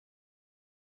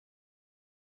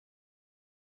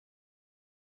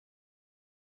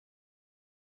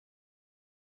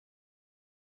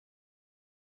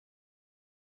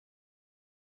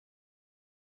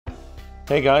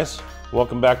Hey guys,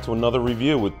 welcome back to another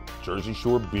review with Jersey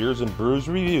Shore Beers and Brews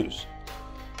Reviews.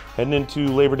 Heading into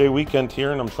Labor Day weekend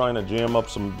here, and I'm trying to jam up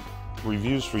some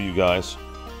reviews for you guys.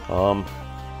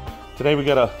 Today we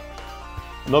got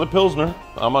another Pilsner.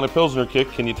 I'm on a Pilsner kick,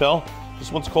 can you tell?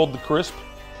 This one's called the Crisp.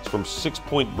 It's from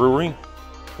Sixpoint Brewing.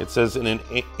 It says, in an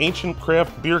ancient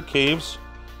craft beer caves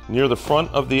near the front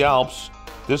of the Alps,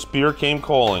 this beer came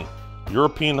calling.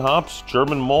 European hops,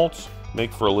 German malts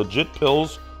make for a legit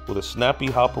pills with a snappy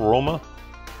hop aroma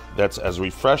that's as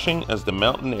refreshing as the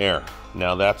mountain air.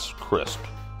 Now that's Crisp.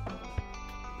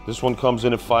 This one comes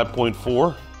in at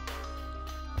 5.4.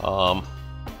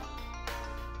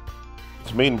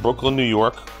 It's made in Brooklyn, New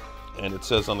York, and it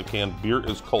says on the can, beer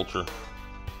is culture.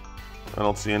 I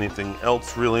don't see anything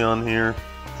else really on here,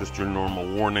 just your normal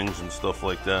warnings and stuff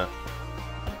like that.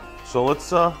 So let's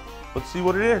see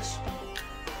what it is.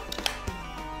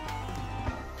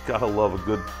 Gotta love a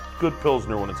good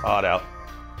Pilsner when it's hot out.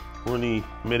 We're in the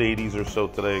mid-80s or so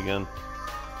today again.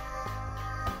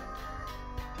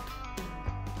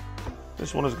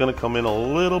 This one is going to come in a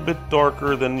little bit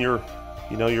darker than your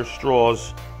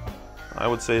straws. I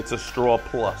would say it's a straw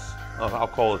plus. I'll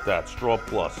call it that, straw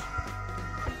plus.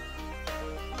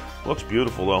 Looks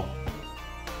beautiful though.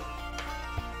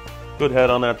 Good head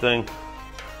on that thing.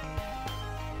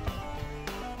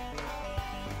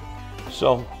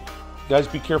 So, guys,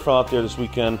 be careful out there this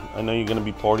weekend. I know you're going to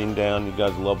be partying down. You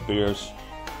guys love beers.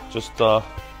 Just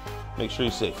make sure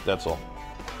you're safe, that's all.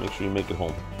 Make sure you make it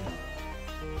home.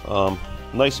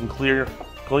 Nice and clear,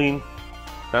 clean.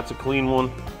 That's a clean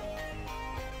one.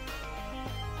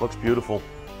 Looks beautiful.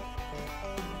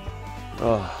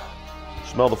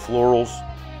 Smell the florals.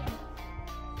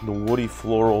 The woody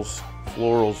florals.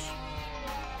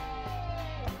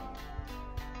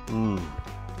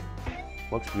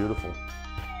 Looks beautiful.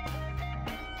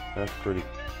 That's pretty.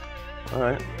 All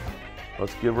right,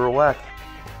 let's give her a whack.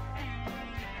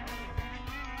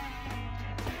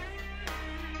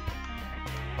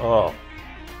 Oh,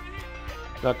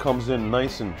 that comes in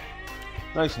nice and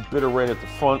bitter right at the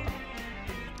front. A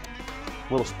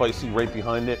little spicy right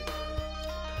behind it.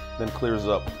 Then clears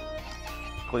up,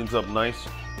 cleans up nice.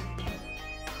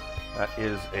 That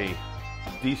is a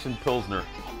decent Pilsner.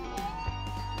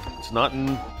 It's not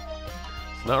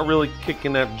really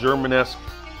kicking that German-esque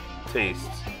taste.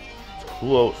 It's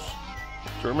close.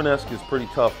 German-esque is pretty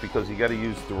tough because you got to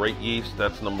use the right yeast.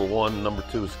 That's number one. Number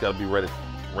two, it's got to be right at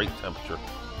right temperature.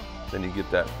 Then you get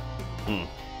that.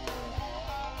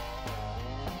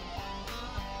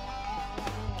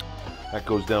 That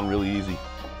goes down really easy.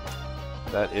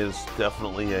 That is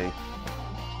definitely a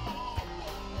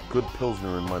good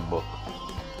Pilsner in my book.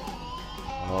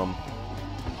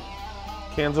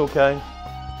 Can's okay.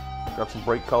 Got some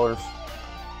bright colors.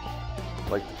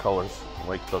 Like the colors.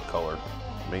 Like the color.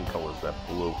 Main color is that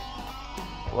blue.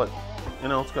 But,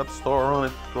 it's got the star on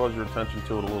it. Draws your attention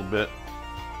to it a little bit.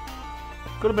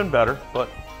 Could have been better, but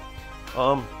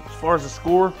as far as the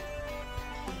score,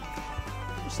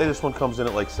 I'd say this one comes in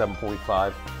at like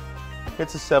 7.5.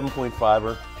 It's a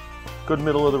 7.5er. Good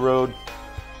middle of the road.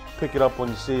 Pick it up when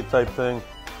you see it type thing.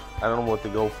 I don't know what to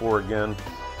go for again.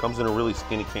 Comes in a really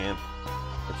skinny can.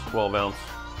 It's 12 ounce.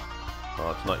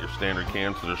 It's not your standard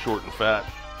cans, so they're short and fat.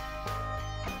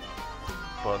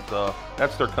 But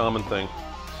that's their common thing,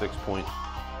 6 point.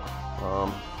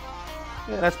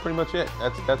 Yeah, that's pretty much it.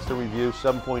 That's the review,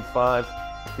 7.5.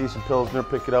 Decent Pilsner,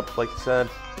 pick it up, like I said.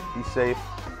 Be safe,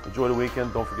 enjoy the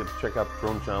weekend. Don't forget to check out the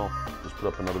drone channel. Just put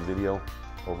up another video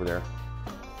over there.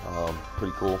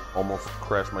 Pretty cool, almost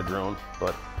crashed my drone.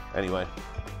 But anyway,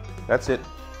 that's it.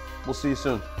 We'll see you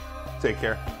soon. Take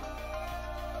care.